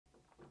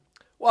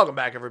Welcome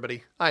back,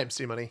 everybody. I am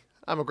C-Money.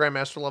 I'm a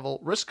Grandmaster level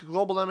Risk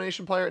Global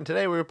Domination player, and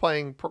today we're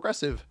playing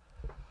Progressive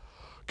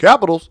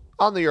Capitals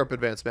on the Europe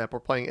Advanced map.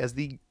 We're playing as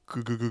the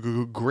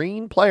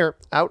green player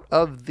out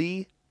of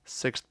the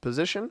 6th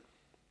position.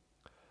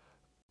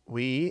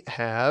 We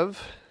have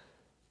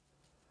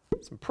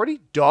some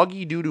pretty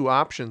doggy-doo-doo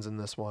options in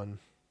this one.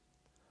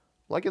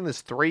 Liking this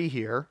 3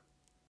 here.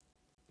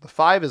 The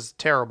 5 is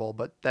terrible,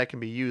 but that can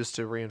be used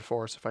to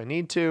reinforce if I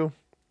need to.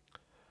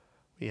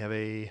 We have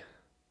a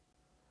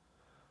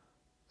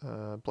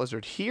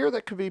blizzard here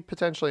that could be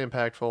potentially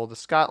impactful. The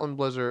Scotland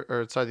blizzard,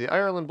 or sorry, the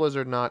Ireland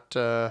blizzard, not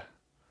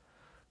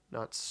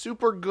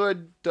super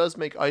good. Does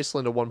make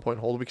Iceland a 1-point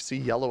hold. We can see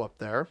yellow up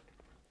there.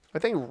 I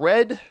think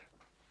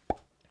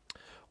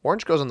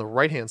orange goes on the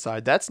right-hand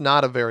side. That's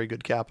not a very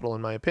good capital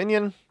in my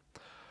opinion,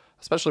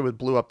 especially with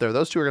blue up there.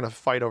 Those two are going to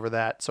fight over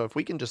that. So if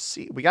we can just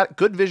see, we got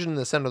good vision in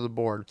the center of the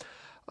board.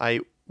 I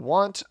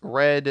want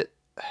red.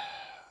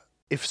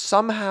 If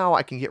somehow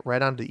I can get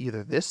red onto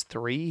either this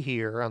 3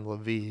 here on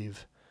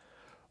Lviv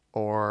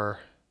or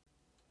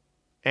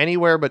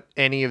anywhere but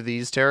any of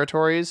these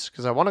territories,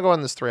 because I want to go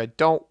on this 3. I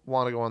don't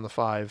want to go on the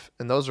 5.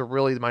 And those are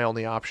really my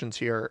only options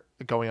here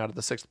going out of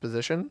the 6th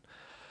position.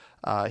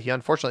 He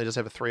unfortunately does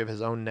have a 3 of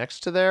his own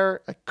next to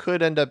there. I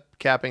could end up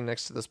capping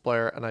next to this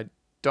player, and I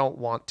don't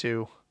want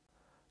to.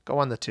 Go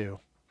on the 2.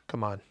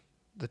 Come on.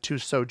 The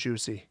 2's so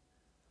juicy.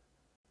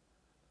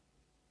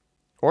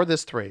 Or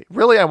this 3.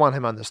 Really, I want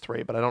him on this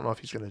 3, but I don't know if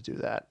he's going to do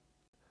that.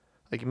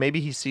 Like,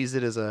 maybe he sees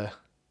it as a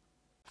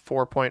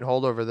 4-point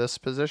hold over this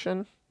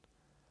position.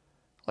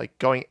 Like,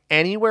 going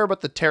anywhere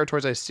but the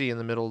territories I see in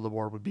the middle of the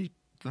board would be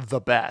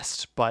the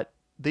best. But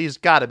these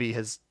got to be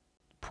his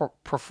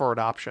preferred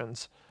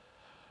options.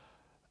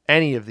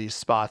 Any of these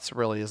spots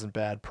really isn't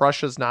bad.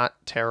 Prussia's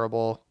not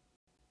terrible.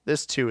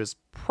 This 2 is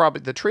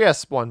probably... The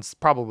Trieste one's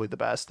probably the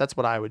best. That's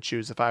what I would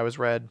choose if I was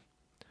red.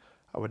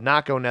 I would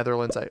not go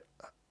Netherlands.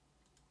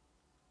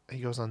 He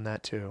goes on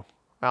that too.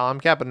 Well, I'm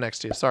capping next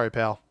to you. Sorry,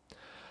 pal.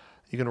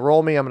 You can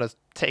roll me. I'm going to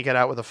take it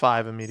out with a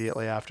 5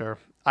 immediately after.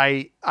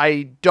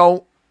 I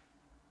don't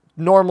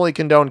normally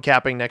condone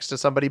capping next to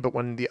somebody, but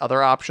when the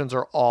other options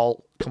are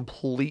all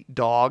complete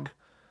dog,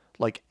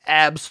 like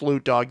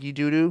absolute doggy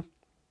doo-doo,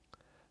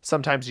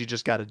 sometimes you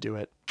just got to do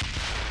it.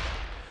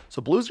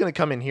 So blue's going to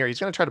come in here. He's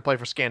going to try to play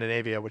for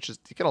Scandinavia, which is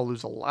going to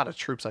lose a lot of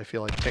troops, I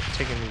feel like,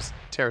 taking these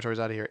territories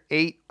out of here.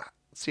 8. Let's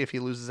see if he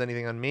loses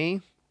anything on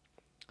me.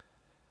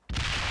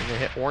 I'm going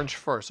to hit orange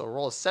first. So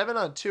roll a 7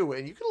 on 2,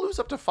 and you can lose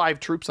up to 5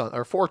 troops on,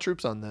 or 4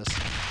 troops on this.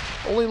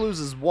 Only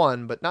loses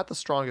 1, but not the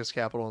strongest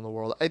capital in the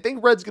world. I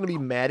think red's going to be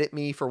mad at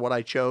me for what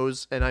I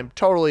chose, and I'm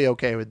totally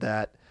okay with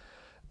that.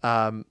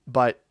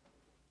 But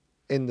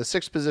in the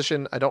 6th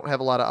position, I don't have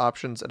a lot of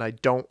options, and I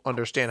don't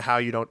understand how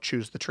you don't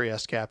choose the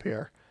Trieste cap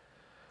here.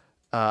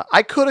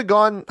 I could have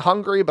gone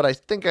Hungary, but I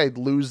think I'd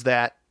lose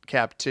that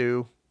cap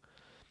too.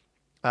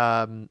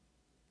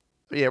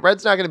 Yeah,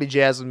 red's not going to be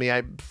jazzed with me.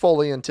 I'm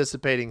fully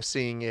anticipating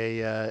seeing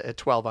a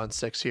 12 on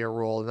 6 here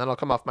roll, and then I'll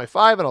come off my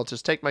 5, and I'll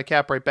just take my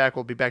cap right back.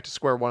 We'll be back to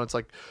square one. It's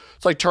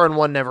like turn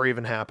 1 never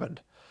even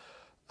happened.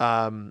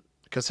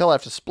 Because he'll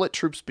have to split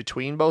troops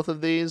between both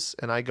of these,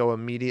 and I go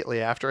immediately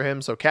after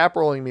him. So cap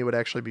rolling me would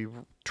actually be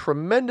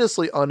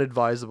tremendously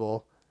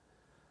unadvisable.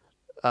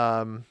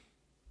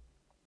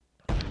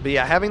 But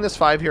yeah, having this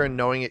 5 here and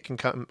knowing it can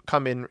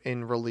come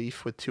in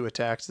relief with 2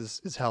 attacks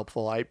is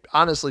helpful.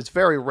 Honestly, it's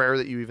very rare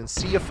that you even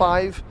see a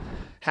 5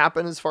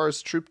 happen as far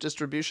as troop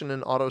distribution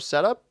and auto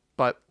setup,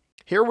 but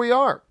here we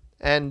are.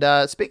 And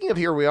speaking of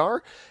here we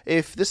are,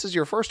 if this is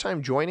your first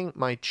time joining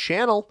my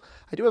channel,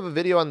 I do have a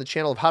video on the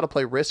channel of how to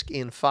play Risk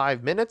in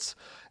 5 minutes.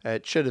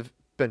 It should have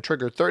been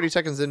triggered 30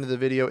 seconds into the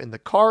video in the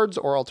cards,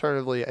 or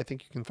alternatively, I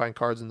think you can find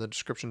cards in the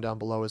description down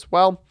below as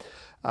well.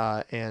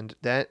 And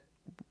that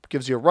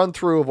gives you a run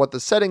through of what the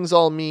settings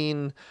all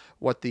mean,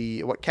 what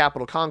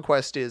capital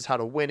conquest is, how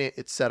to win it,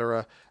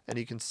 etc. And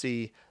you can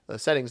see the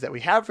settings that we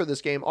have for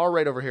this game are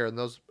right over here, and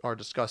those are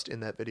discussed in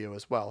that video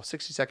as well.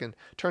 60-second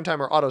turn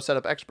timer, auto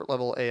setup, expert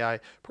level AI,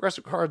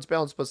 progressive cards,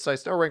 balance plus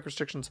size, no rank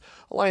restrictions,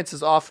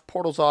 alliances off,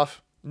 portals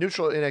off,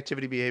 neutral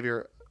inactivity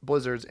behavior,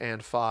 blizzards,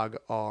 and fog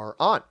are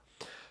on.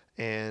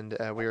 And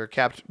we are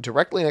capped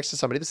directly next to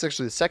somebody. This is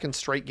actually the 2nd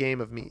straight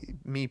game of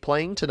me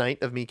playing tonight,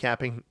 of me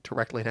capping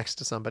directly next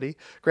to somebody.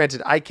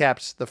 Granted, I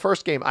capped the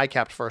first game. I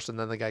capped first, and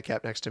then the guy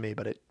capped next to me,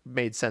 but it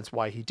made sense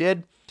why he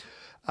did.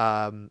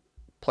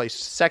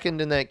 Placed 2nd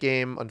in that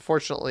game.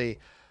 Unfortunately,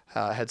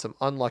 had some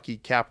unlucky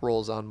cap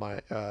rolls on my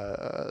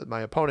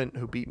my opponent,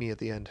 who beat me at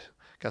the end.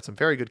 Got some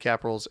very good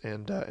cap rolls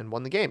and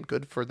won the game.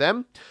 Good for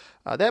them.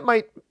 That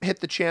might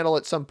hit the channel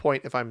at some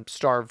point if I'm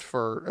starved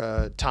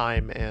for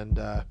time and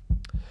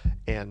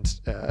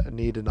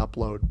need an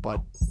upload,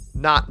 but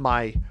not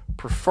my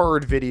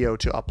preferred video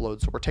to upload.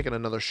 So we're taking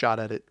another shot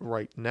at it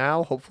right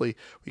now. Hopefully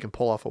we can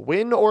pull off a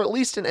win, or at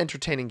least an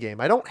entertaining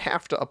game. I don't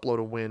have to upload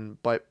a win,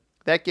 but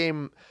that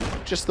game,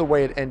 just the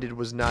way it ended,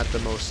 was not the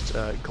most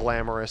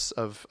glamorous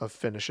of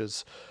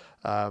finishes.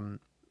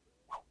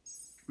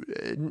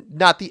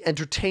 not the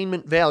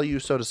entertainment value,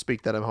 so to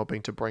speak, that I'm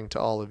hoping to bring to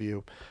all of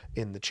you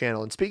in the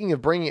channel. And speaking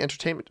of bringing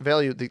entertainment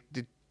value, the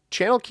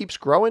channel keeps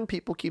growing.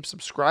 People keep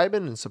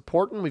subscribing and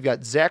supporting. We've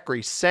got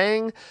Zachary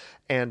Sang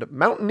and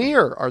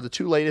Mountaineer are the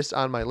two latest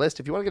on my list.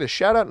 If you want to get a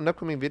shout out in an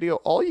upcoming video,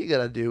 all you got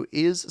to do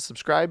is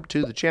subscribe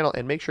to the channel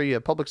and make sure you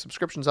have public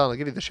subscriptions on. I'll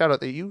give you the shout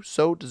out that you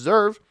so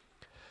deserve.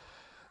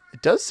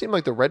 It does seem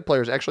like the red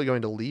player is actually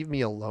going to leave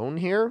me alone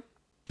here,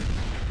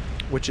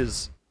 which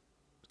is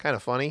kind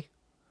of funny.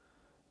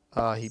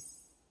 He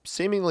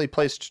seemingly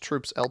placed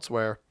troops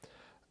elsewhere.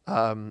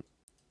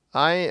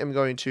 I am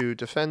going to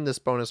defend this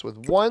bonus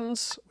with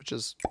ones, which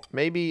is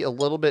maybe a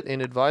little bit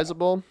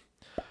inadvisable.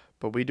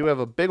 But we do have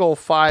a big old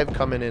 5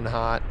 coming in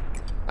hot.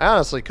 I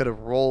honestly could have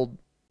rolled...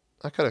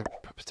 I could have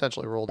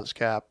potentially rolled his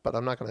cap, but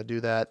I'm not going to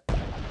do that.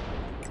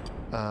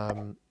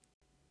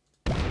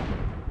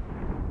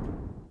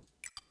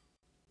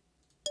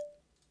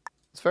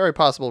 It's very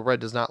possible red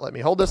does not let me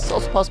hold this. It's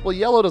also possible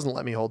yellow doesn't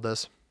let me hold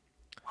this.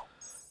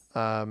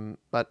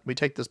 But we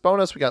take this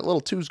bonus. We got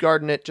little 2s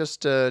guarding it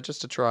just to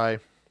try.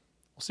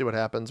 We'll see what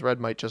happens. Red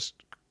might just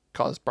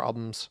cause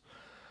problems,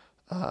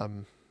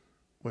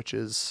 which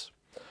is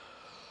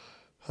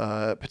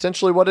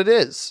potentially what it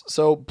is.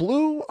 So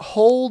blue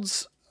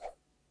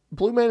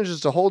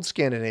manages to hold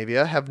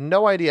Scandinavia. Have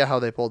no idea how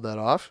they pulled that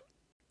off.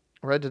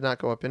 Red did not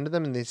go up into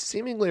them, and they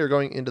seemingly are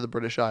going into the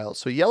British Isles.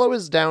 So yellow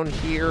is down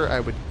here, I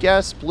would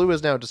guess. Blue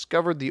has now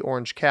discovered the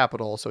orange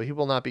capital, so he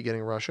will not be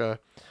getting Russia.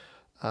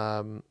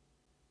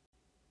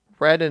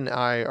 Red and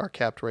I are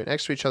capped right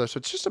next to each other, so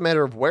it's just a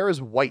matter of where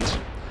is white.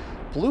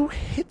 Blue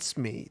hits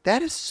me.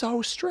 That is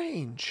so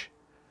strange.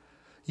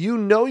 You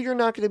know you're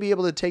not going to be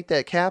able to take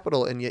that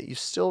capital, and yet you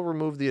still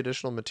remove the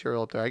additional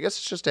material up there. I guess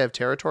it's just to have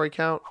territory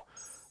count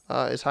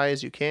as high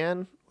as you can,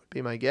 would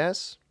be my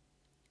guess.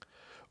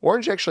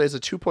 Orange actually has a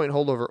 2-point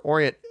hold over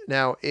Orient.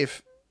 Now,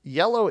 if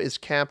yellow is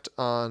capped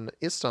on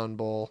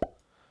Istanbul,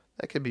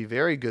 that could be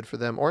very good for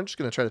them. Orange is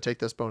going to try to take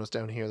this bonus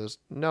down here. There's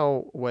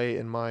no way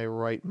in my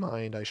right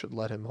mind I should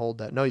let him hold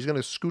that. No, he's going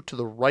to scoot to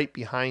the right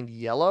behind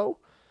yellow.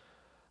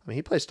 I mean,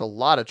 he placed a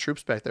lot of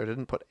troops back there.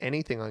 Didn't put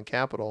anything on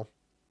capital.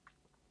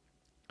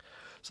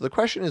 So the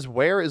question is,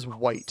 where is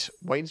white?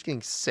 White is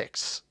getting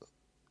 6.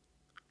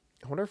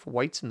 I wonder if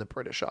white's in the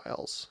British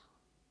Isles.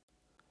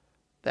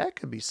 That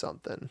could be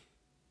something.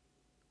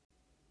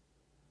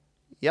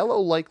 Yellow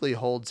likely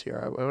holds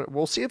here.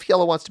 We'll see if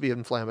yellow wants to be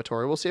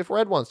inflammatory. We'll see if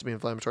red wants to be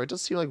inflammatory. It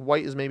does seem like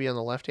white is maybe on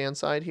the left-hand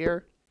side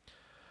here.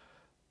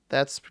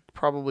 That's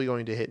probably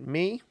going to hit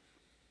me.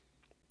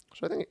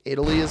 So I think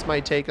Italy is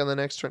my take on the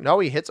next turn. No,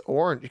 he hits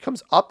orange. He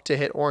comes up to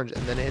hit orange,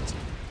 and then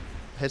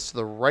hits to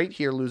the right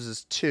here,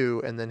 loses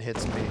 2, and then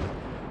hits me.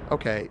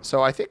 Okay,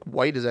 so I think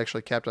white is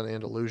actually capped on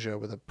Andalusia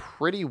with a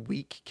pretty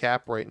weak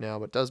cap right now,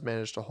 but does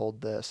manage to hold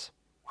this.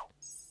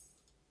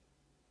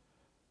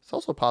 It's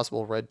also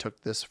possible red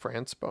took this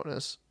France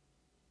bonus.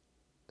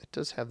 It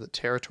does have the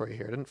territory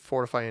here. It didn't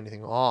fortify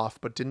anything off,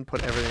 but didn't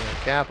put everything on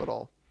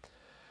capital.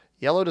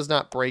 Yellow does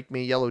not break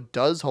me. Yellow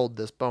does hold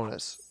this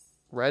bonus.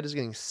 Red is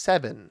getting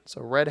 7.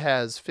 So red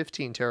has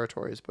 15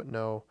 territories, but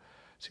no.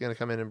 Is he going to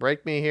come in and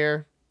break me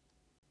here?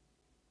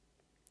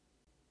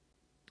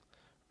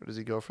 Where does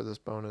he go for this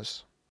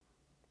bonus?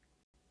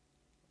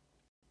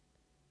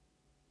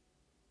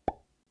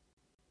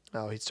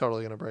 Oh, he's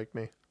totally going to break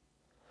me.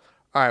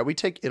 All right, we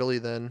take Italy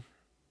then.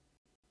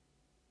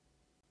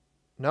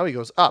 No, he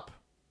goes up.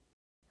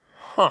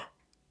 Huh.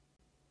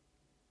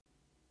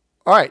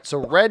 All right, so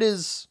red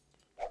is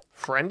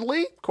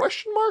friendly?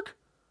 Question mark?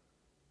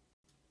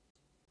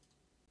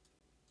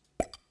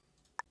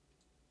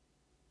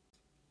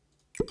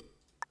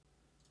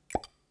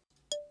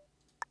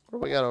 What do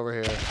we got over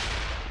here?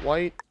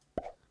 White.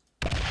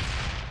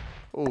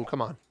 Oh,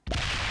 come on.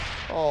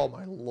 Oh,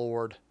 my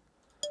Lord.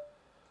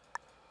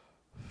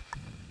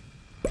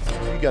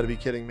 You got to be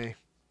kidding me.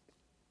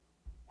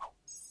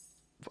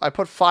 I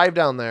put 5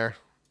 down there.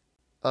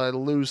 I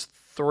lose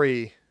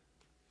 3.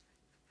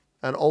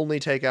 And only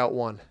take out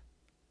 1.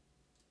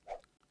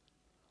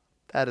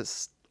 That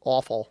is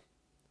awful.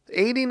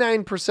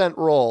 89%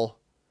 roll.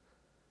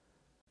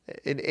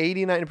 An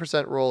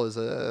 89% roll is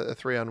a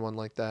 3-on-1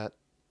 like that.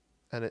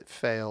 And it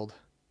failed.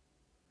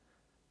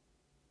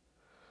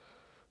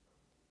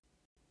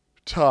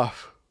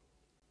 Tough.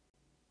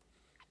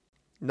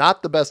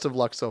 Not the best of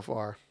luck so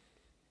far.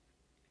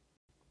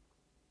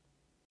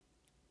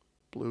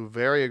 Blue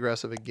very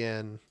aggressive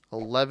again.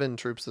 11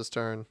 troops this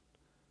turn.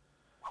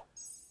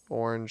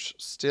 Orange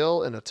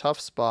still in a tough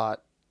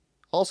spot.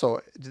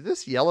 Also, did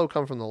this yellow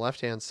come from the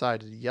left-hand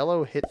side? Did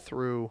yellow hit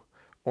through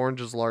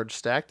orange's large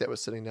stack that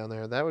was sitting down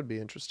there? That would be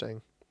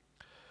interesting.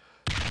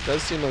 It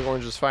does seem like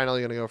orange is finally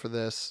going to go for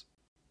this.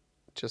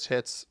 Just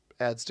hits,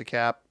 adds to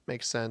cap.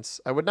 Makes sense.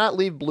 I would not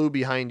leave blue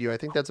behind you. I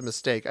think that's a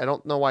mistake. I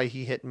don't know why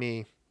he hit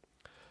me.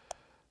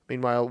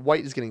 Meanwhile,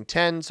 white is getting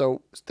 10,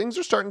 so things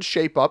are starting to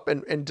shape up.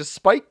 And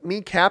despite me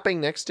capping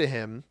next to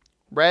him,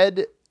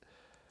 red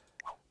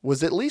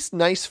was at least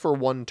nice for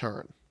 1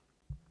 turn.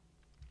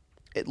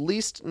 At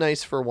least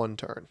nice for 1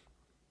 turn.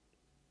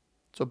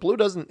 So blue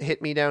doesn't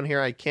hit me down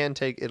here. I can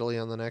take Italy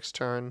on the next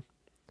turn.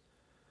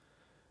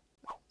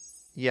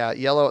 Yeah,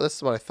 yellow, this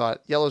is what I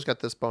thought. Yellow's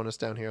got this bonus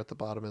down here at the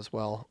bottom as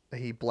well.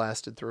 He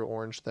blasted through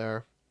orange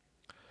there.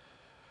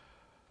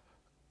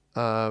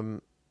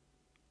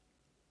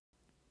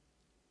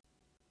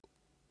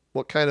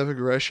 What kind of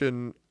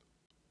aggression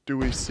do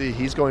we see?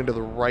 He's going to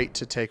the right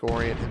to take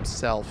Orient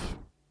himself.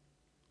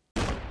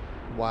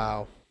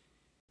 Wow.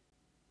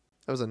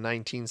 That was a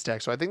 19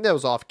 stack, so I think that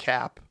was off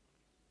cap.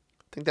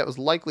 I think that was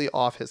likely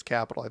off his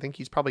capital. I think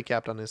he's probably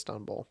capped on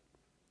Istanbul.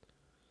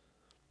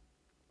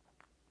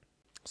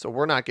 So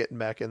we're not getting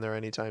back in there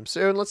anytime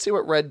soon. Let's see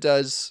what red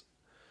does.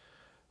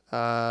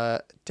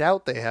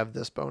 Doubt they have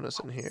this bonus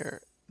in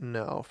here.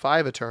 No,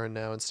 5 a turn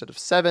now instead of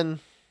 7.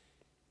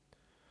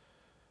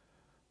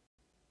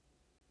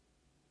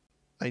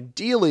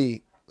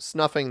 Ideally,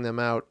 snuffing them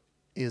out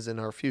is in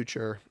our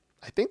future.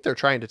 I think they're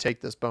trying to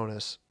take this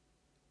bonus.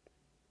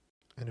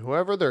 And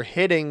whoever they're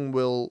hitting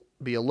will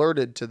be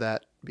alerted to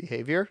that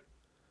behavior.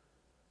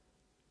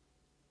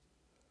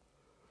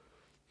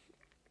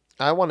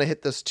 I want to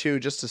hit this too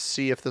just to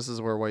see if this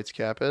is where white's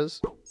cap is.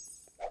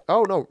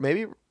 Oh, no,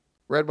 maybe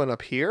red went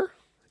up here?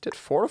 It did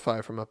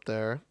fortify from up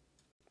there.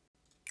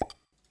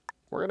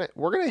 We're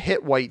gonna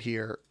hit white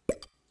here.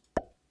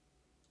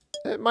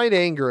 It might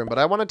anger him, but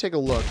I want to take a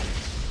look.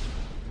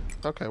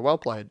 Okay, well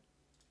played.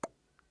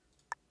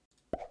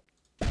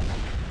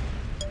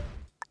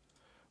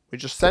 We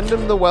just send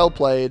him the well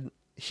played.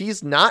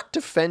 He's not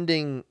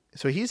defending,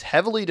 so he's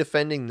heavily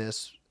defending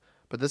this,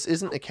 but this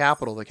isn't a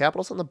capital. The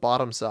capital's on the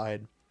bottom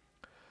side.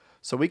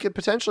 So we could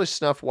potentially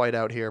snuff white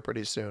out here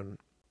pretty soon.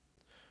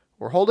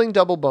 We're holding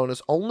double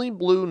bonus. Only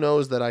blue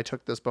knows that I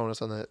took this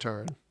bonus on that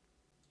turn.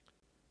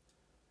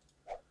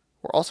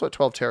 We're also at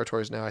 12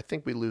 territories now. I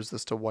think we lose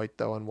this to white,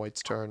 though, on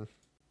white's turn.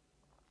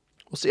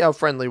 We'll see how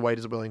friendly white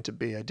is willing to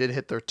be. I did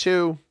hit their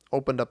 2,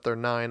 opened up their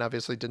 9.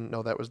 Obviously didn't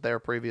know that was there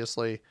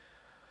previously.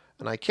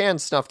 And I can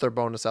snuff their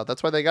bonus out.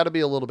 That's why they got to be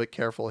a little bit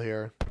careful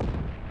here.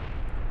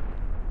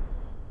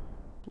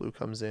 Blue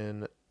comes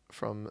in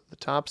from the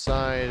top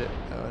side.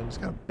 And he's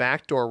got a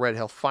backdoor red.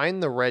 He'll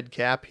find the red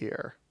cap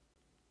here.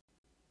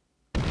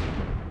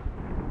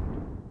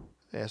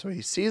 Yeah, so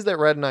he sees that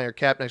red and I are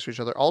capped next to each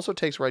other. Also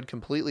takes red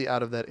completely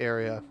out of that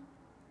area.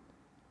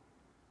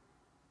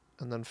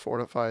 And then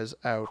fortifies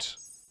out.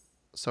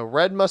 So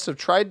red must have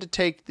tried to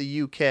take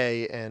the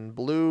UK, and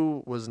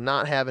blue was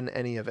not having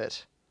any of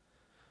it.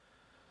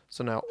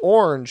 So now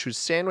orange, who's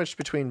sandwiched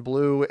between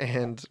blue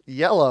and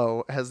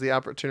yellow, has the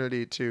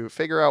opportunity to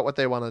figure out what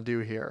they want to do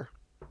here.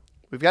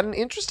 We've got an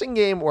interesting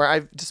game where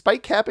I've,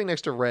 despite capping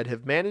next to red,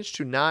 have managed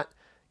to not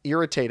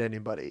irritate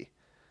anybody.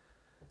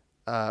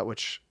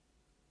 Which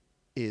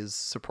is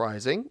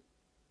surprising.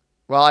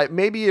 Well, I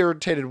maybe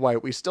irritated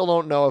white. We still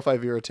don't know if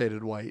I've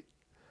irritated white.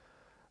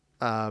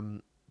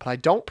 But I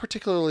don't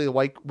particularly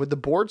like, with the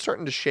board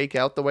starting to shake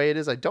out the way it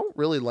is, I don't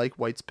really like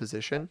white's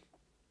position.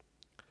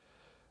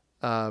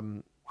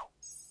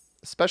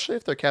 Especially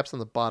if their cap's on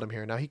the bottom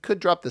here. Now, he could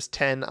drop this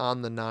 10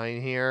 on the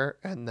 9 here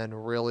and then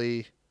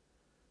really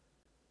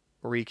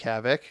wreak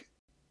havoc.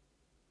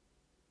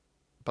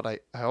 But I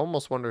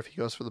almost wonder if he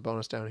goes for the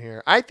bonus down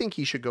here. I think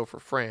he should go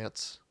for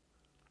France.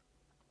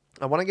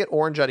 I want to get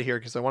orange out of here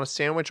because I want to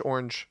sandwich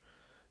orange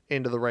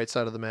into the right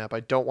side of the map. I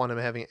don't want him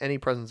having any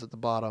presence at the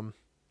bottom.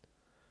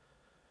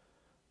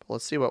 But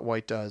let's see what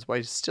white does.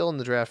 White is still in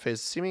the draft phase.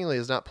 Seemingly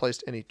has not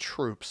placed any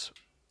troops.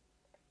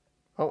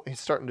 Oh, he's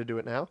starting to do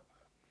it now.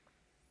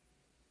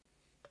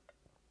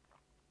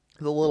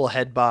 The little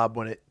head bob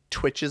when it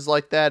twitches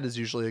like that is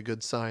usually a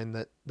good sign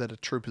that a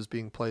troop is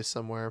being placed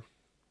somewhere.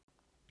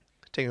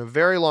 Taking a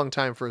very long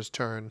time for his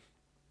turn.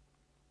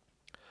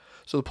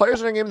 So the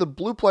players in our game, the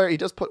blue player, he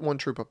does put 1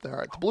 troop up there. All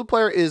right, the blue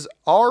player is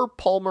R.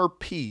 Palmer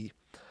P.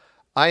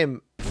 I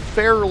am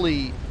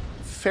fairly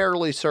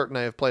certain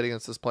I have played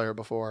against this player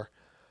before.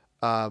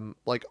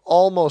 Like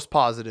almost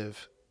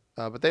positive.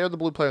 But they are the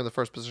blue player in the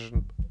first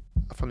position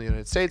from the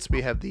United States.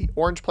 We have the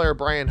orange player,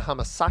 Brian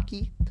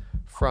Hamasaki,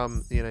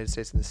 from the United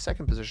States in the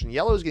second position.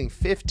 Yellow is getting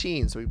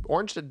 15, so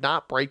orange did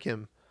not break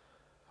him.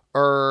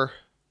 No,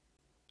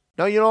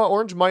 you know what?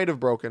 Orange might have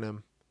broken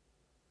him.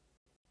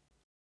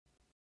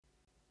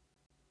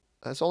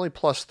 That's only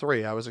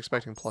 +3. I was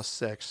expecting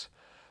 +6.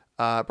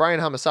 Brian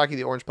Hamasaki,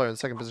 the orange player in the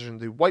second position.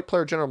 The white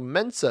player, General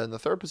Mensa, in the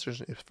third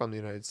position is from the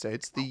United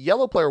States. The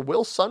yellow player,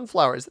 Will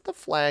Sunflower. Is that the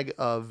flag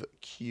of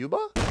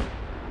Cuba?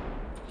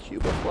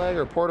 Cuba flag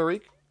or Puerto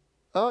Rico?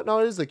 Oh, no,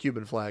 it is the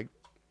Cuban flag.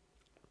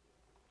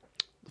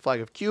 The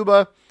flag of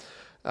Cuba.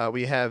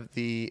 We have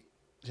the...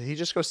 Did he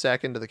just go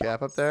second to the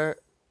cap up there?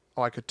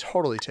 Oh, I could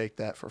totally take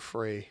that for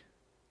free.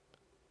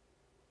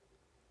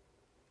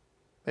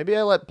 Maybe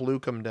I let blue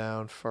come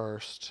down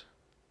first.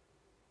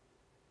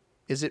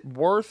 Is it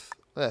worth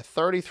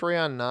 33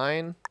 on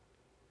 9?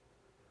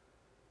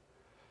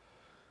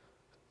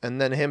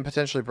 And then him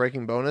potentially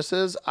breaking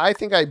bonuses? I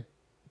think I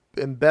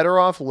am better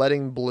off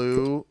letting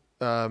blue...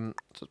 let's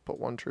put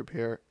 1 troop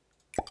here.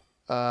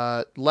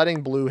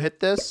 Letting blue hit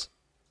this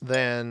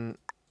than...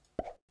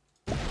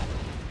 Oh,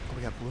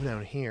 we got blue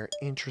down here.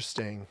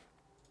 Interesting.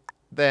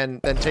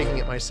 than taking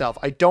it myself.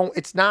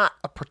 It's not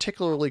a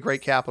particularly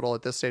great capital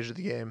at this stage of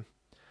the game.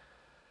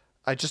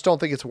 I just don't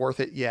think it's worth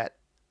it yet.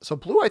 So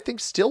blue, I think,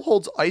 still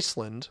holds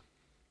Iceland.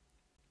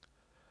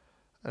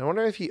 I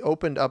wonder if he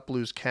opened up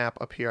blue's cap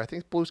up here. I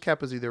think blue's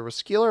cap was either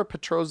Roskilde or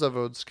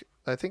Petrozavodsk.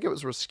 I think it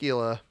was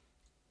Roskilde.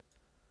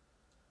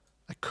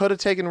 I could have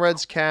taken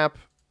red's cap.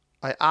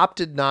 I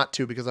opted not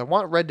to because I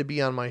want red to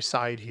be on my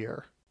side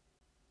here.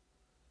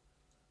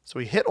 So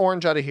we hit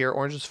orange out of here.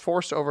 Orange is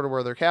forced over to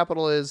where their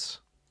capital is.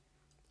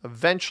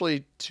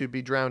 Eventually to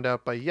be drowned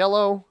out by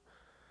yellow.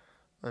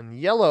 And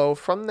yellow,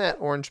 from that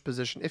orange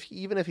position,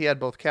 even if he had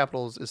both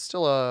capitals, is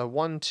still a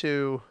 1,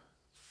 2,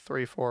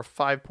 3, 4,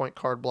 5-point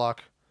card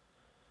block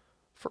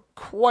for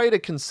quite a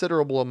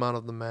considerable amount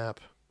of the map.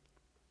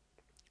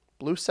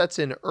 Blue sets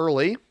in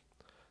early.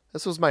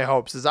 This was my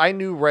hopes, as I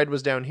knew red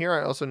was down here.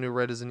 I also knew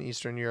red is in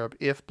Eastern Europe.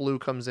 If blue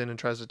comes in and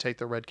tries to take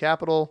the red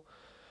capital,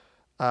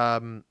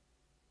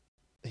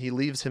 he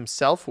leaves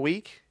himself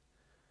weak,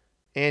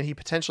 and he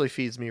potentially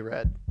feeds me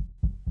red.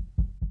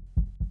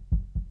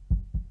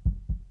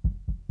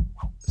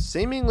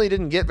 Seemingly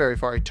didn't get very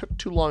far. He took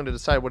too long to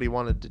decide what he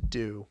wanted to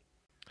do,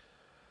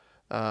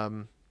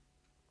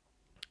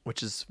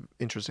 which is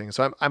interesting.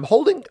 So I'm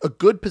holding a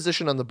good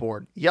position on the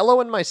board. Yellow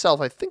and myself,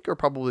 I think, are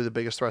probably the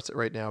biggest threats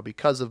right now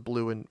because of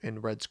blue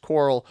and red's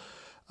quarrel.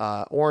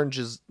 Orange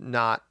is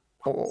not.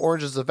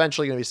 Orange is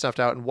eventually going to be snuffed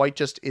out, and white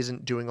just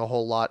isn't doing a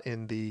whole lot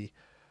in the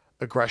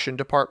aggression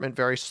department.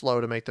 Very slow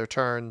to make their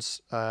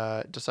turns,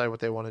 decide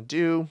what they want to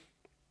do,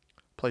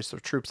 place their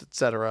troops,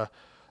 etc.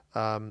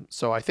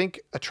 So I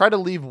think I try to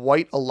leave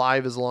white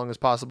alive as long as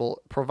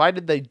possible,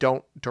 provided they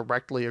don't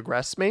directly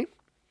aggress me.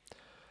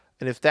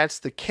 And if that's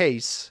the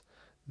case,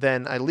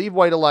 then I leave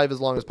white alive as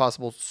long as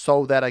possible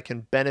so that I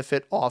can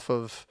benefit off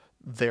of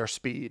their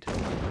speed.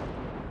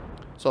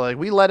 So like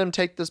we let him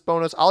take this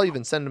bonus. I'll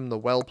even send him the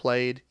well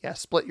played. Yeah,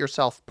 split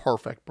yourself.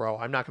 Perfect, bro.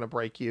 I'm not going to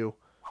break you.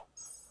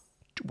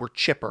 We're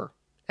chipper.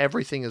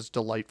 Everything is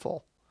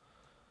delightful.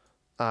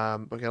 We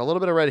got a little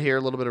bit of red here,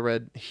 a little bit of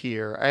red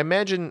here.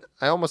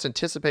 I almost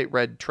anticipate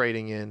red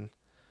trading in.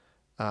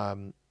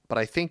 But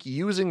I think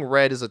using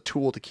red as a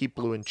tool to keep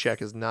blue in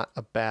check is not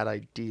a bad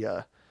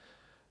idea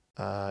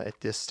at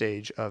this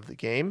stage of the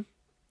game.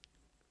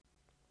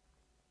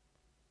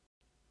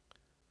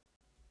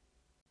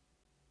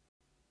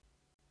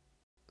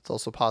 It's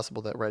also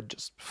possible that red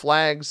just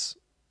flags.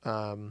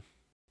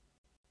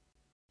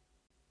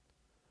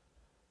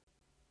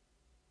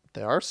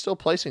 They are still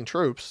placing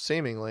troops,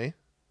 seemingly.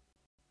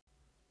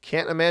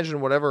 Can't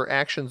imagine whatever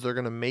actions they're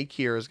going to make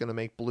here is going to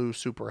make blue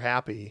super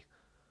happy.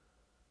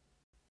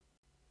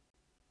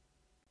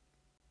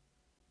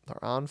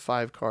 They're on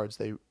 5 cards.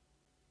 They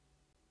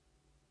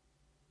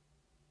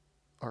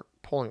are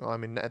pulling. I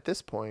mean, at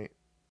this point,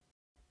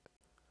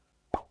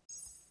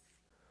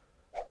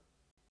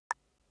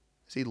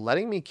 is he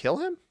letting me kill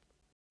him?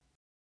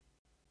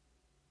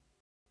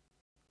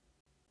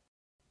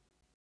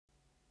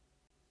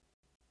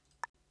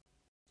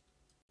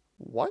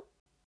 What?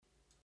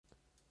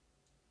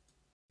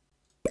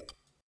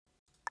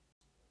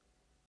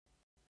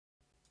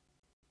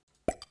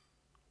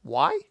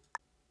 Why?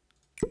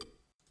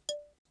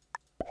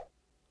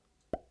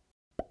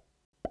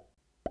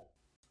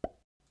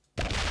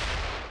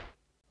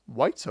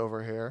 White's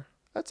over here.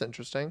 That's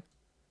interesting.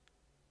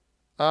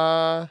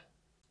 What's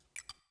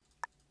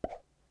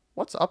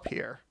up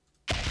here?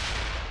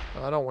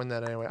 I don't win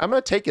that anyway. I'm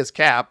going to take his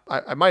cap.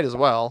 I might as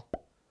well.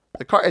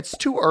 It's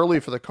too early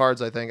for the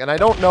cards, I think. And I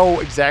don't know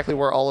exactly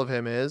where all of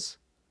him is.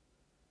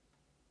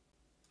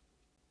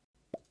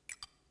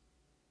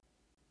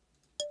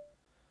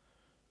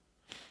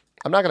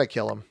 I'm not going to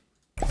kill him.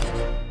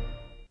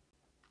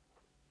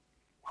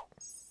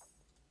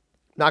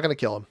 Not going to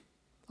kill him.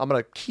 I'm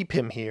going to keep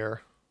him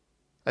here.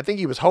 I think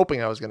he was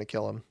hoping I was going to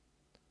kill him.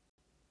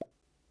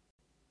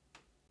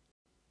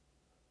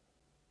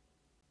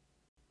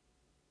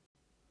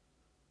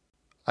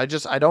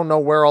 I don't know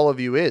where all of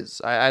you is.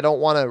 I don't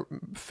want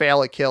to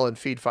fail a kill and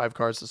feed 5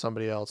 cards to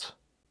somebody else.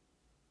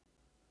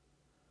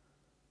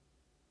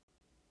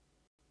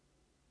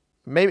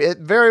 Maybe it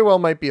very well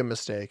might be a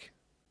mistake.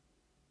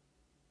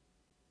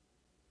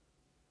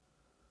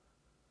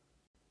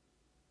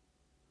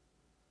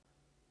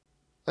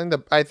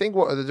 I think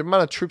the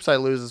amount of troops I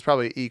lose is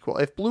probably equal.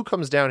 If blue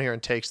comes down here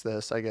and takes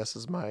this, I guess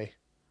is my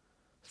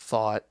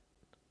thought.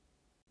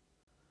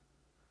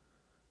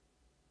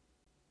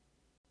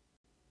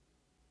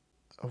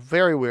 Oh,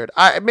 very weird.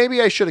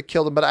 Maybe I should have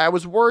killed him, but I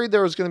was worried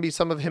there was going to be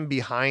some of him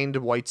behind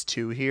white's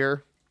 2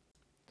 here.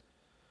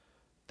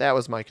 That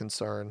was my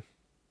concern.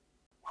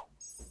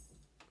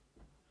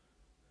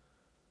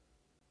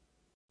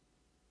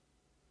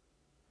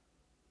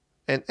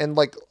 And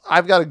like,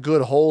 I've got a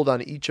good hold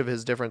on each of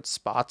his different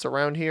spots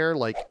around here.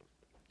 Like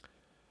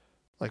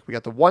we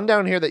got the 1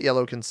 down here that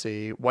yellow can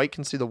see. White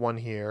can see the 1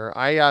 here.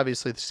 I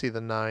obviously see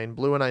the 9.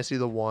 Blue and I see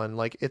the 1.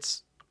 Like,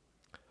 it's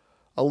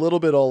a little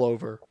bit all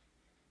over.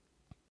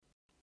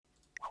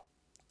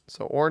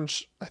 So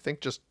orange, I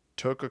think, just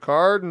took a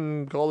card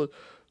and called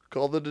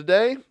it a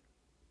day.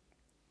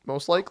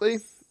 Most likely.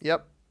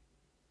 Yep.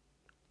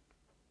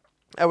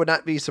 I would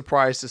not be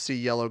surprised to see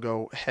yellow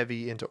go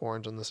heavy into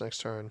orange on this next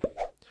turn.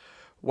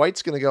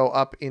 White's going to go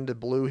up into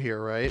blue here,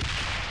 right?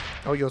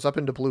 Oh, he goes up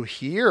into blue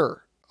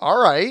here.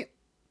 All right.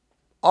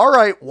 All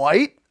right,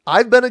 white.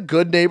 I've been a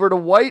good neighbor to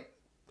white.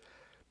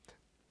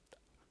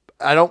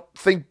 I don't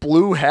think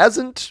blue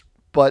hasn't,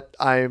 but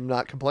I'm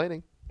not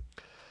complaining.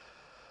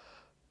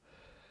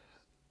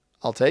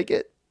 I'll take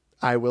it.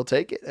 I will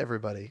take it,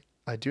 everybody.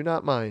 I do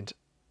not mind.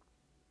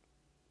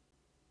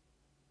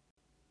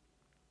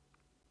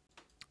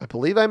 I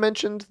believe I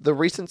mentioned the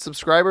recent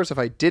subscribers. If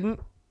I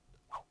didn't,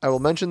 I will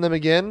mention them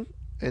again.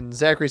 And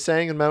Zachary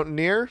Sang and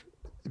Mountaineer.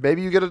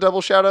 Maybe you get a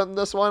double shout out in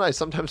this one. I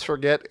sometimes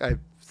forget. I've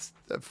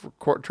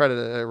tried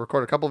to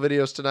record a couple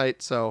videos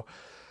tonight, so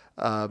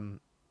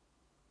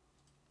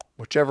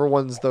whichever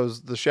ones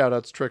the shout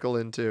outs trickle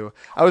into.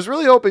 I was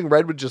really hoping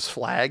Red would just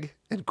flag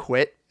and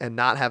quit and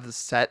not have the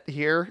set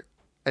here,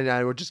 and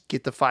I would just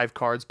get the 5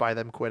 cards by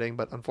them quitting,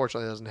 but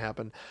unfortunately it doesn't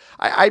happen.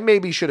 I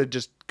maybe should have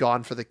just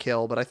gone for the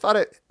kill, but I thought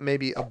it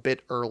maybe a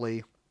bit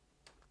early.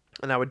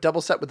 And I would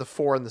double set with the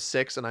 4 and the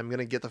 6, and I'm going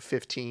to get the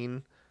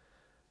 15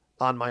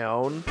 on my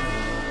own.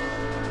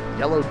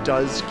 Yellow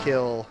does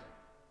kill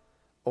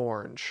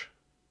orange.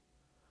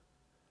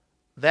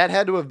 That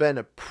had to have been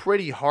a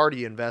pretty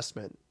hardy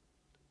investment.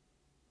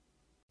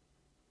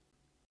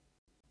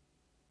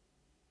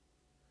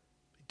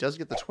 He does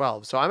get the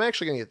 12, so I'm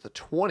actually going to get the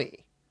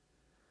 20.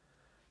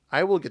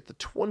 I will get the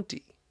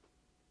 20.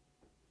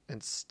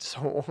 And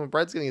so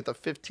Red's going to get the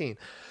 15.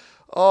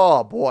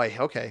 Oh, boy.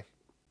 Okay.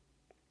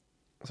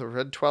 So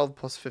red 12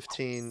 plus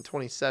 15,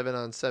 27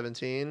 on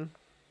 17.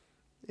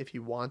 If he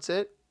wants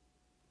it.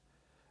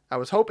 I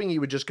was hoping he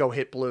would just go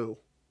hit blue.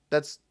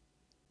 That's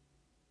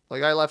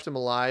like I left him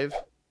alive.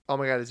 Oh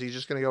my god, is he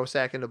just going to go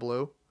sack into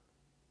blue?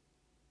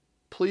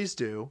 Please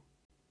do.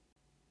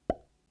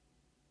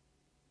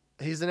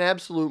 He's an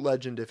absolute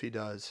legend if he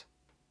does.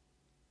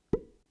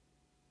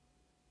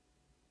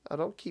 I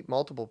don't keep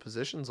multiple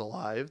positions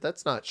alive.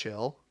 That's not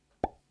chill.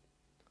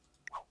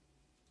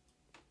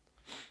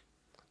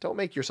 Don't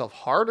make yourself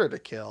harder to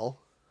kill.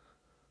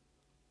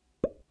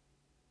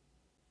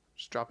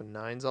 Just dropping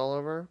 9s all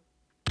over.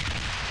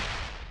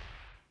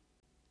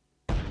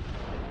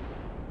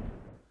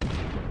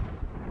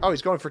 Oh,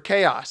 he's going for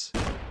chaos.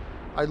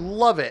 I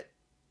love it.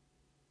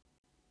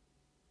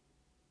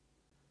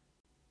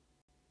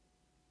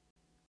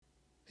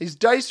 He's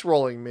dice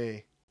rolling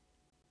me.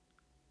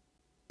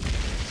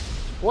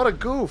 What a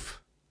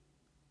goof.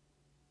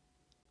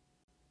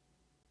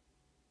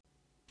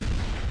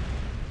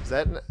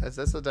 Is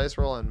this a dice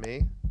roll on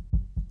me?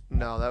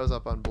 No, that was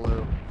up on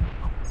blue.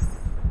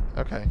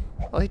 Okay.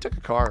 Well, he took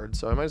a card,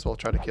 so I might as well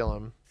try to kill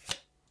him.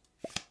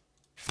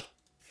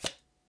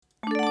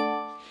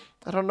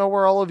 I don't know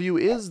where all of you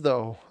is,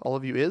 though. All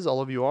of you is? All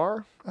of you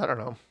are? I don't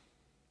know.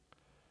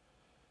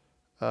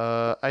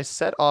 I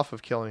set off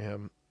of killing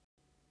him.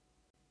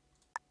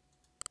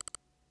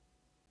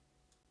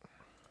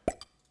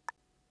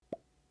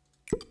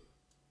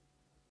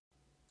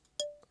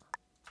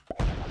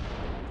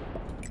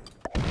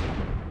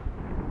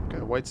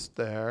 White's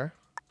there.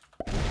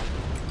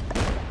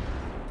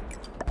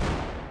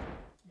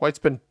 White's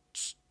been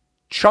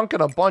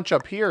chunking a bunch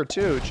up here,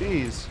 too.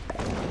 Jeez.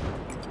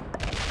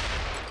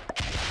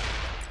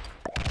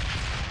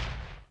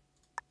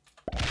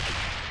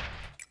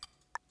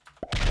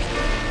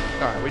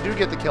 Alright, we do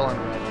get the kill on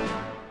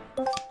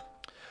red.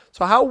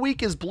 So how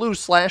weak is blue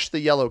slash the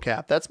yellow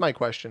cap? That's my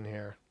question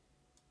here.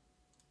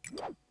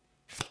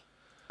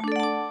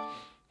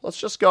 Let's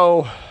just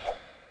go...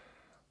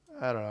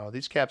 I don't know.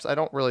 These caps, I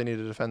don't really need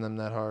to defend them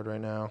that hard right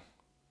now.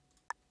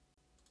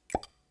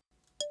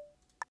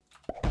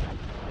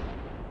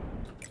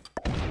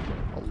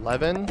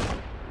 $11,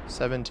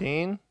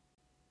 17.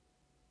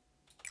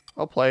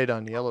 I'll play it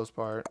on yellow's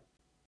part.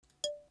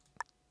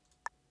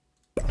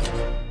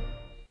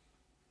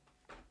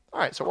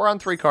 Alright, so we're on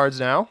 3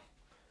 cards now.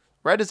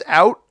 Red is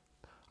out.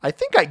 I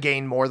think I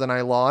gained more than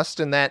I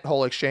lost in that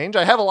whole exchange.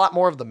 I have a lot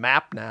more of the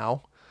map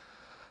now.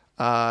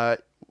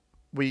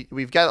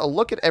 We've got a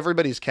look at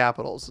everybody's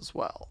capitals as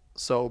well.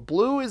 So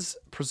blue is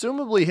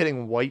presumably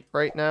hitting white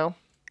right now.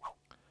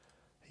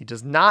 He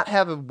does not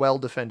have a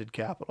well-defended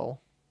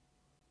capital.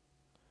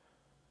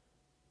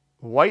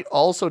 White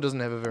also doesn't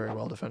have a very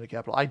well-defended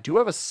capital. I do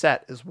have a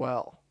set as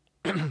well.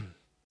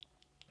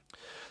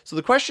 So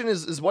the question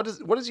is what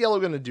is yellow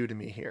going to do to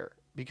me here?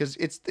 Because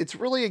it's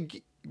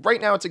really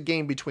right now it's a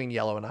game between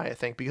yellow and I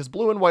think, because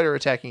blue and white are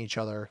attacking each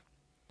other.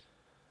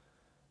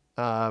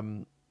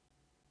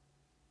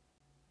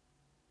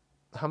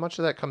 How much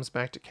of that comes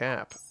back to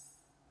cap?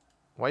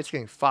 White's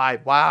getting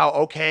 5. Wow,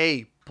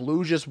 okay.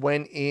 Blue just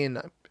went in.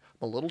 I'm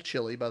a little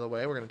chilly, by the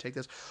way. We're going to take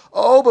this.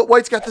 Oh, but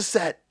white's got the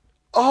set.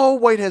 Oh,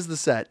 white has the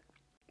set.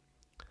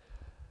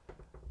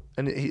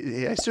 And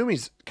I assume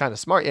he's kind of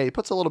smart. Yeah, he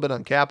puts a little bit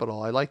on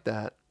capital. I like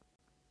that.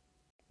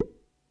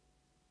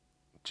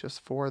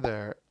 Just 4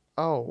 there.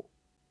 Oh.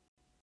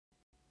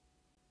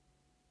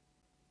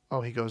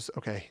 Oh, he goes...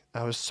 Okay.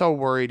 I was so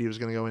worried he was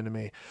going to go into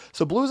me.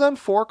 So blue's on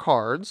 4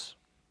 cards.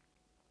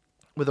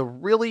 with a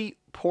really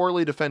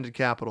poorly defended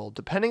capital,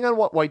 depending on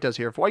what white does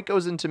here. If white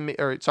goes into,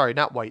 or sorry,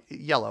 not white,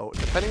 yellow.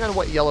 Depending on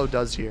what yellow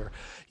does here.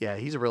 Yeah,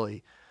 he's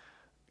really,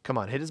 come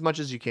on, hit as much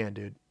as you can,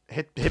 dude.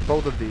 Hit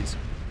both of these.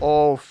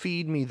 Oh,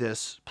 feed me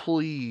this,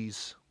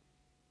 please.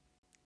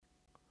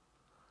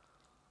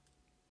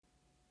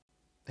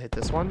 Hit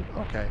this one.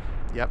 Okay.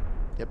 Yep.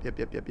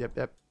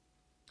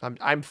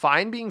 I'm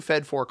fine being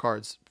fed 4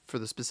 cards for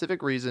the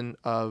specific reason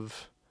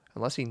of,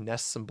 unless he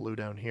nests some blue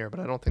down here, but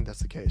I don't think that's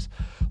the case.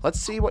 Let's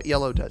see what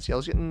yellow does.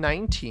 Yellow's getting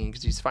 19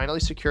 because he's finally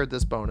secured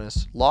this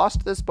bonus.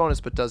 Lost this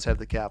bonus, but does have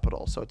the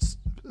capital. So it's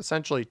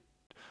essentially,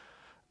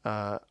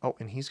 oh,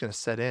 and he's going to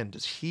set in.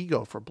 Does he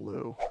go for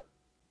blue?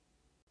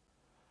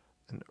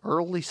 An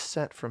early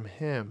set from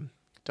him.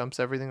 Dumps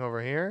everything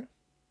over here.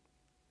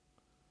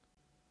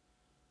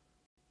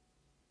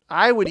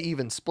 I would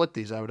even split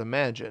these, I would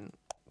imagine.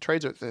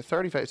 Trades are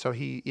 35, so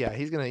he's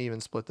going to even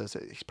split this.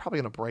 He's probably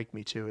going to break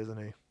me too, isn't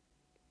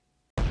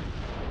he?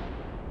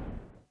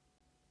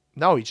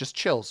 No, he just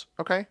chills.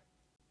 Okay.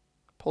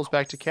 Pulls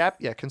back to cap.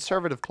 Yeah,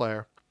 conservative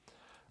player.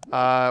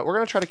 We're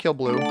going to try to kill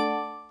blue.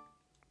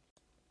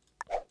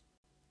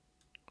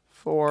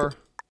 4.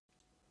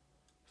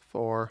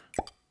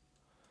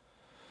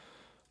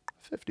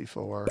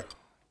 54.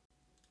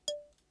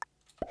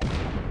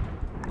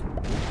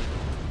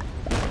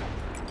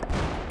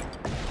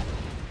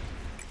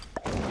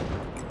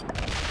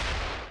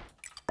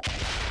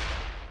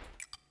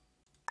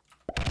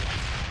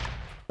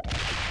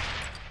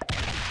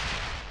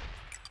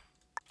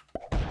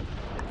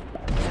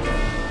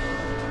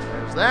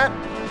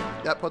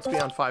 That puts me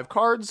on 5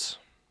 cards.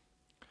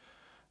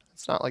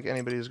 It's not like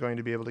anybody is going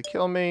to be able to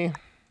kill me.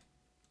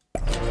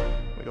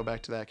 We go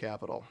back to that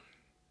capital.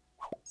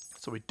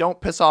 So we don't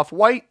piss off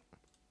white.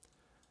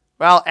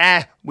 Well,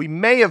 we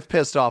may have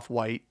pissed off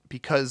white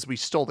because we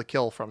stole the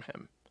kill from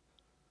him.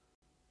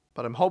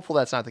 But I'm hopeful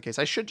that's not the case.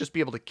 I should just be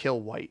able to kill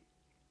white.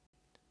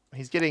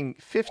 He's getting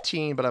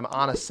 15, but I'm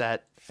on a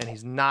set, and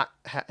he's not.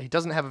 He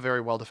doesn't have a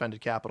very well-defended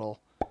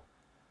capital.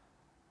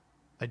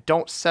 I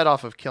don't set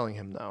off of killing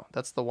him, though.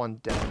 That's the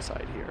one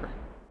downside here.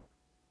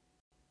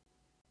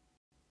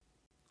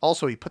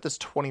 Also, he put this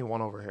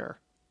 21 over here.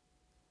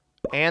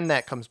 And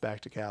that comes back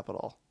to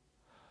capital.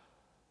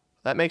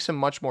 That makes him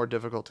much more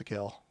difficult to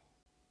kill.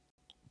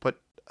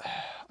 But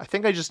I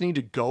think I just need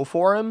to go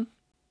for him.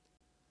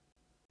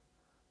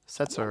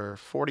 Sets are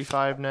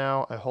 45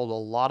 now. I hold a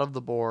lot of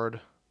the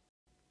board.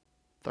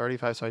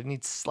 35, so I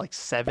need like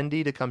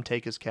 70 to come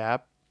take his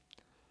cap.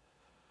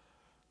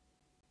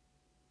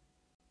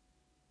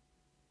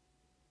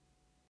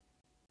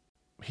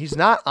 He's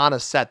not on a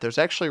set. There's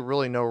actually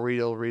really no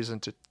real reason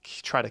to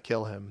try to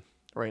kill him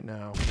right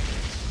now.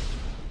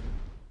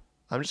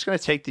 I'm just going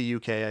to take the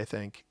UK, I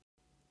think.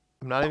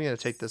 I'm not even going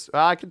to take this.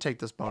 I can take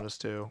this bonus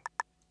too.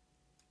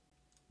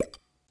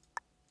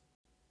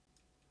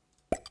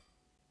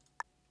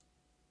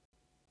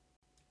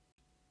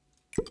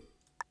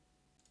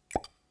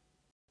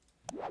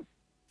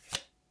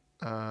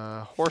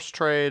 Horse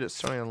trade,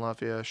 Estonia and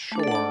Latvia.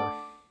 Sure.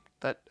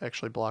 That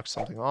actually blocks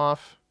something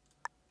off.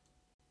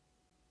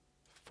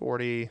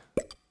 40,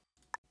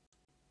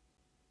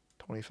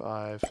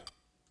 25,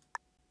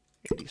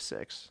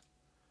 86.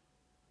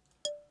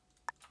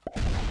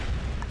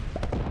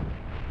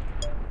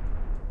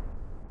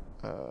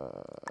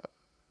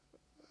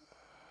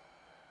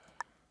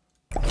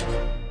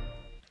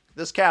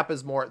 This cap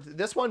is more...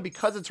 This one,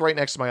 because it's right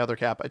next to my other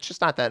cap, it's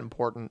just not that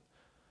important.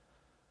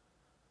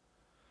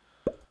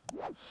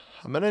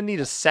 I'm going to need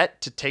a set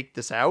to take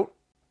this out.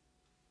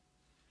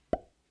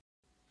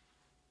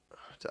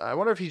 I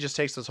wonder if he just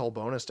takes this whole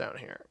bonus down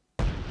here.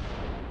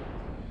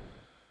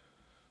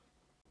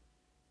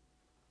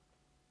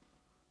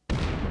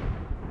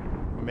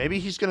 Maybe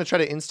he's going to try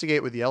to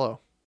instigate with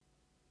yellow.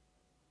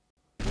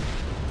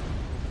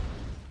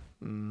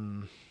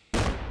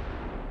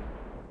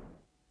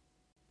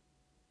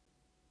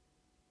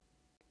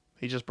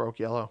 He just broke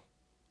yellow.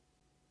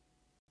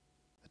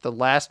 At the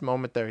last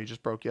moment there, he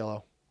just broke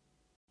yellow.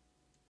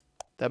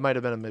 That might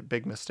have been a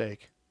big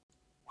mistake.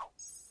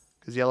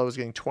 Because yellow was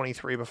getting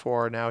 23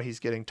 before, now he's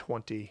getting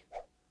 20.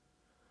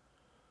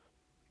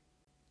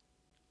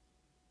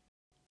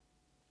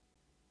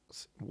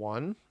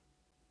 One,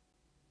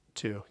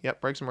 two. Yep,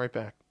 breaks him right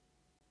back.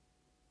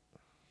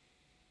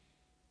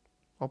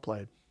 Well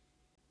played.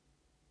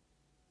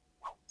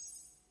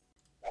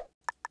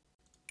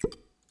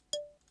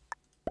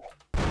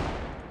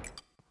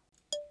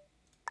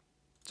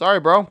 Sorry,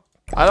 bro.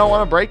 I don't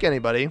want to break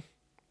anybody.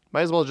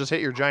 Might as well just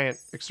hit your giant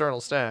external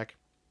stack.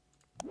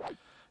 And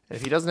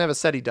if he doesn't have a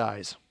set, he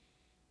dies.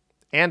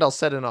 And I'll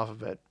set in off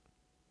of it.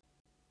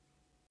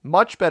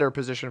 Much better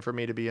position for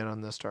me to be in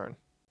on this turn.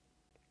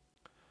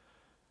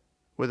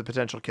 With a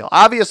potential kill.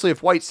 Obviously,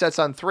 if white sets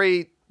on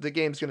 3, the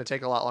game's going to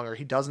take a lot longer.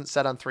 He doesn't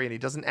set on 3, and he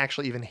doesn't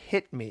actually even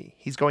hit me.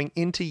 He's going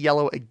into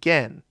yellow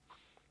again.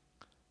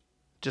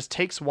 Just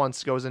takes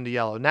once, goes into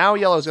yellow. Now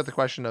yellow's got the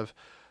question of,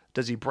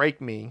 does he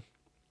break me?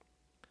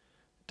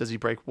 Does he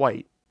break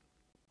white?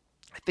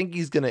 I think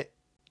he's going to...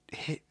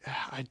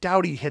 I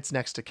doubt he hits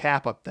next to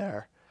cap up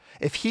there.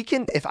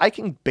 If I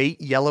can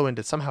bait yellow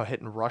into somehow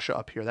hitting Russia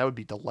up here, that would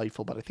be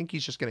delightful. But I think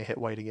he's just going to hit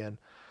white again.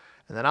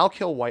 And then I'll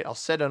kill white. I'll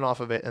set in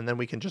off of it, and then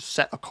we can just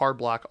set a card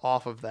block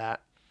off of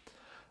that,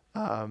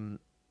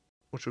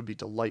 which would be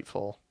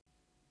delightful.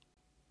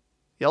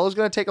 Yellow's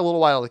going to take a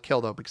little while to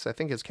kill, though, because I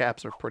think his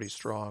caps are pretty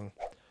strong.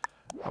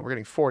 We're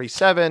getting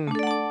 47.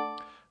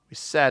 We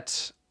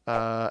set,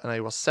 and I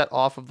will set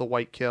off of the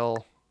white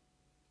kill.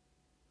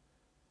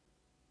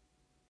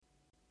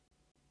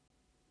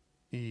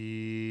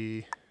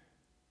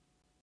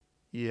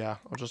 Yeah,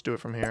 I'll just do it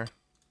from here.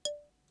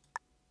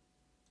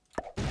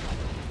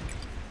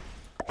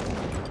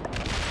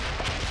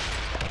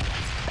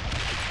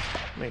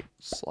 Let me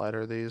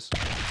slider these.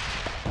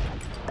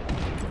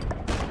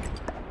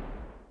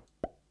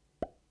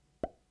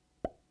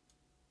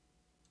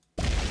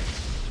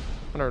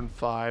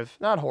 $105.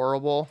 Not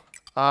horrible.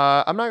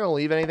 I'm not going to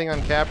leave anything on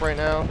cap right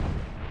now.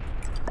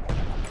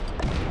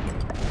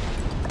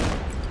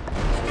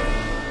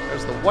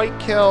 There's the white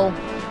kill.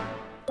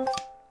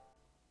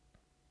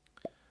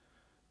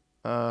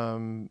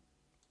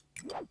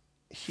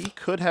 He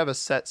could have a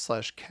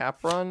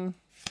set/cap run.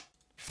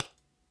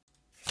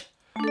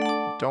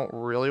 Don't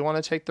really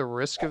want to take the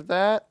risk of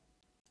that.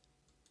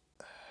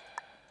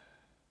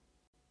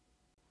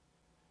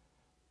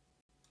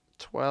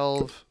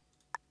 $12.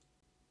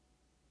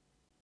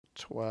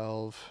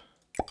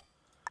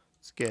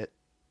 Let's get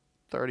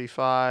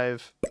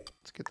 35.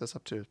 Let's get this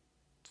up to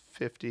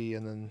 50,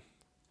 and then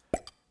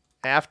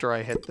after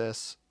I hit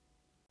this,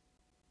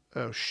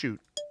 oh shoot.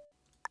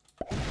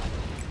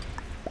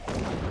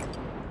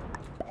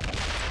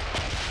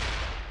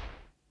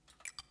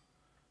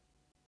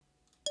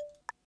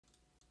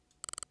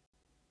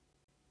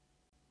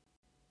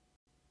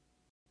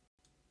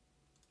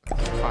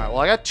 Well,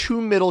 I got 2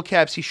 middle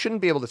caps. He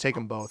shouldn't be able to take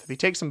them both. If he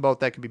takes them both,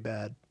 that could be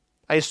bad.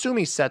 I assume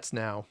he sets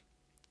now.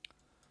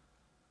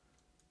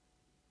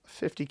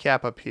 50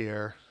 cap up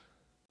here.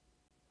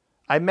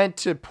 I meant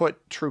to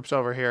put troops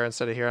over here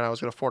instead of here, and I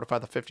was going to fortify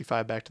the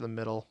 55 back to the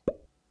middle.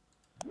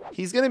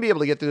 He's going to be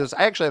able to get through this.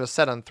 I actually have a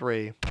set on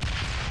 3.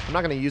 I'm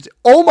not going to use it.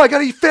 Oh my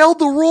god, he failed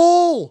the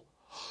roll!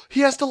 He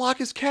has to lock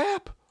his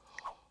cap.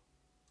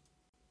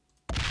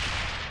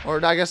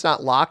 Or I guess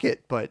not lock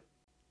it, but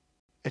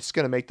it's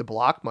going to make the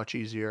block much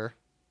easier.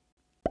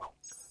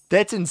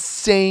 That's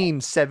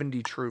insane,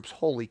 70 troops.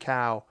 Holy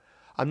cow.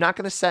 I'm not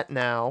going to set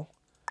now.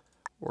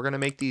 We're going to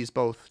make these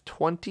both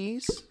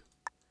 20s.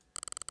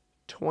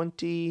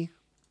 20.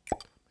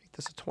 Make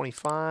this a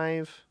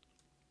 25.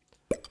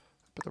 Put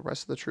the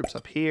rest of the troops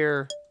up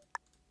here.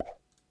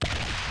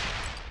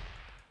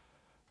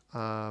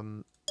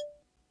 And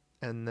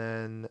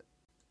then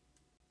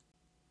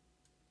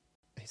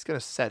he's going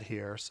to set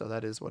here, so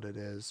that is what it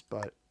is,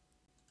 but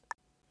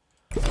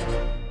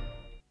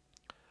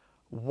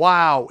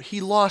wow, he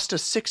lost a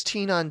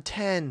 16 on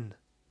 10.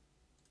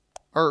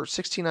 Or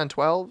 16 on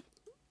 12?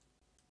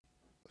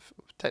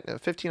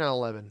 15 on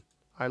 11.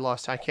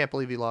 I can't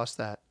believe he lost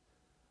that.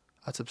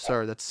 That's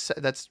absurd.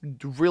 That's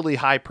really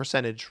high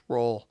percentage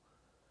roll.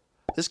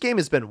 This game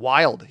has been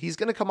wild. He's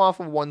going to come off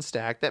of 1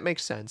 stack. That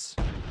makes sense.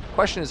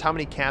 Question is, how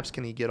many caps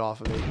can he get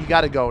off of it? You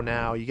got to go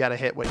now. You got to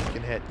hit what you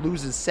can hit.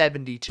 Loses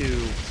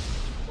 72.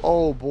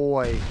 Oh,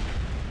 boy.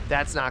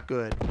 That's not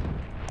good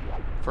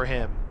for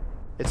him.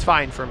 It's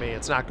fine for me.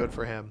 It's not good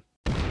for him.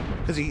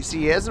 Because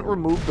he hasn't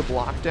removed the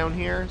block down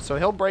here, so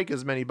he'll break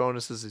as many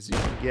bonuses as he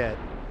can get.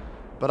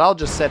 But I'll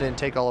just set in,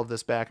 take all of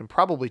this back, and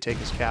probably take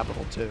his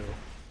capital, too.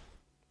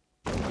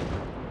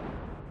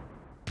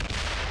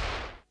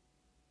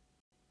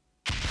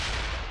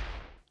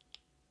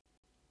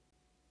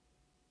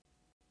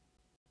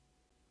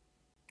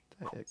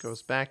 It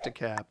goes back to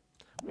cap.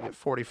 We get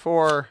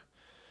 44.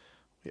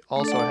 We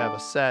also have a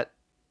set.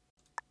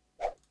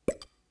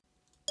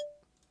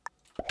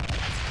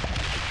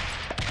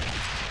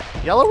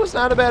 Yellow was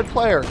not a bad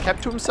player.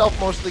 Kept to himself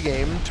most of the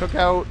game. Took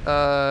out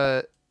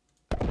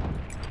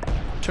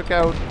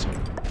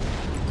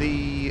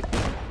the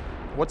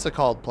what's it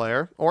called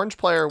player? Orange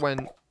player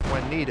when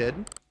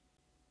needed.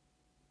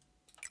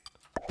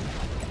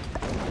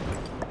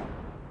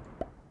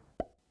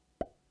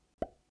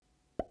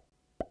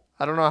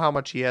 I don't know how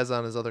much he has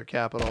on his other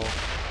capital.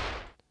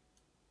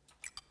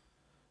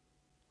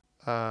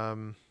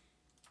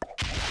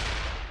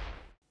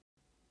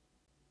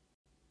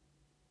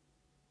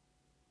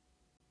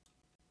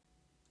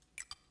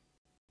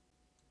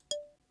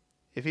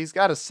 If he's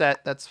got a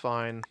set, that's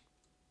fine.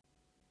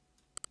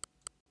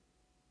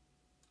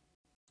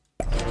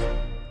 Because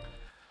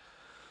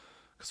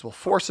we'll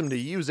force him to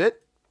use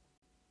it.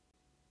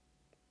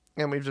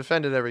 And we've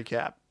defended every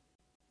cap.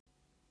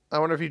 I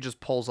wonder if he just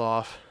pulls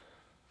off.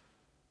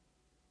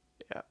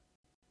 Yeah.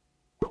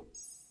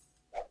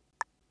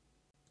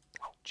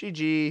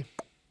 GG.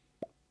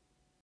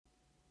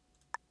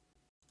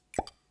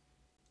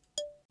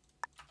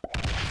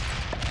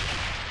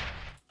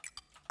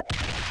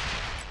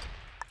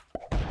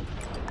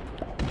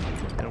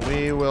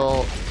 We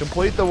will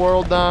complete the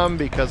world dom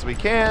because we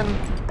can.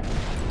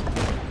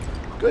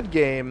 Good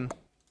game.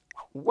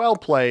 well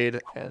played,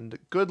 and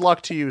good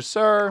luck to you,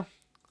 sir.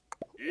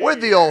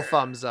 With the old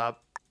thumbs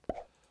up.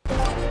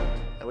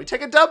 And we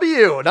take a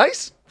W.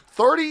 Nice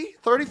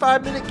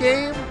 35-minute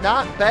game.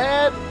 Not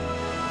bad.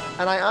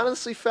 And I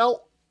honestly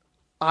felt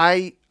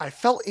I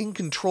felt in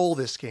control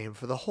this game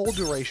for the whole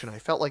duration. I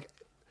felt like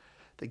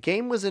the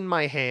game was in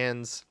my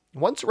hands.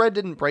 Once Red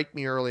didn't break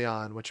me early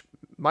on, which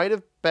might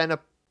have been a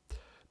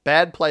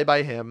bad play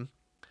by him.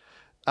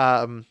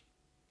 But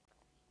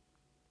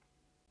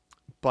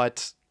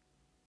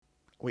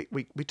we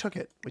took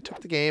it. We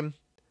took the game.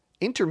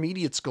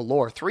 Intermediates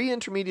galore. 3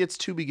 intermediates,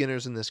 2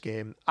 beginners in this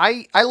game.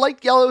 I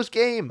liked Yellow's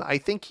game. I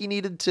think he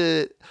needed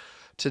to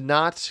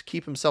not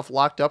keep himself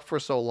locked up for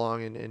so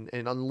long and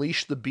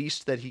unleash the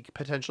beast that he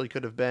potentially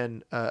could have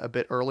been a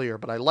bit earlier.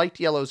 But I liked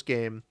Yellow's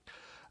game.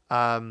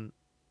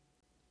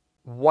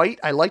 White,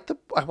 I liked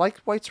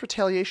White's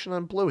retaliation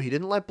on Blue. He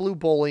didn't let Blue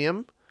bully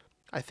him.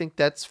 I think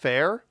that's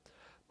fair.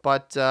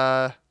 But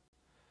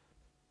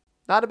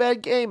not a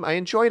bad game. I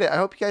enjoyed it. I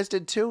hope you guys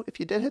did too. If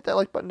you did, hit that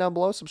like button down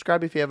below.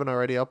 Subscribe if you haven't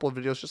already. I upload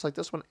videos just like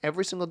this one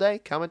every single day.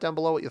 Comment down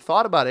below what you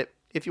thought about it.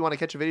 If you want to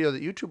catch a video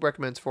that YouTube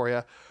recommends for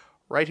you,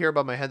 right here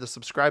above my head, the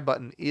subscribe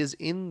button is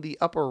in the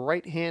upper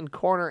right-hand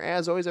corner.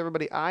 As always,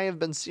 everybody, I have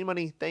been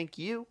C-Money. Thank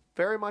you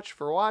very much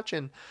for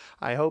watching.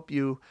 I hope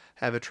you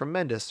have a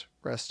tremendous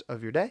rest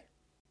of your day.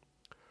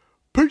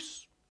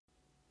 Peace.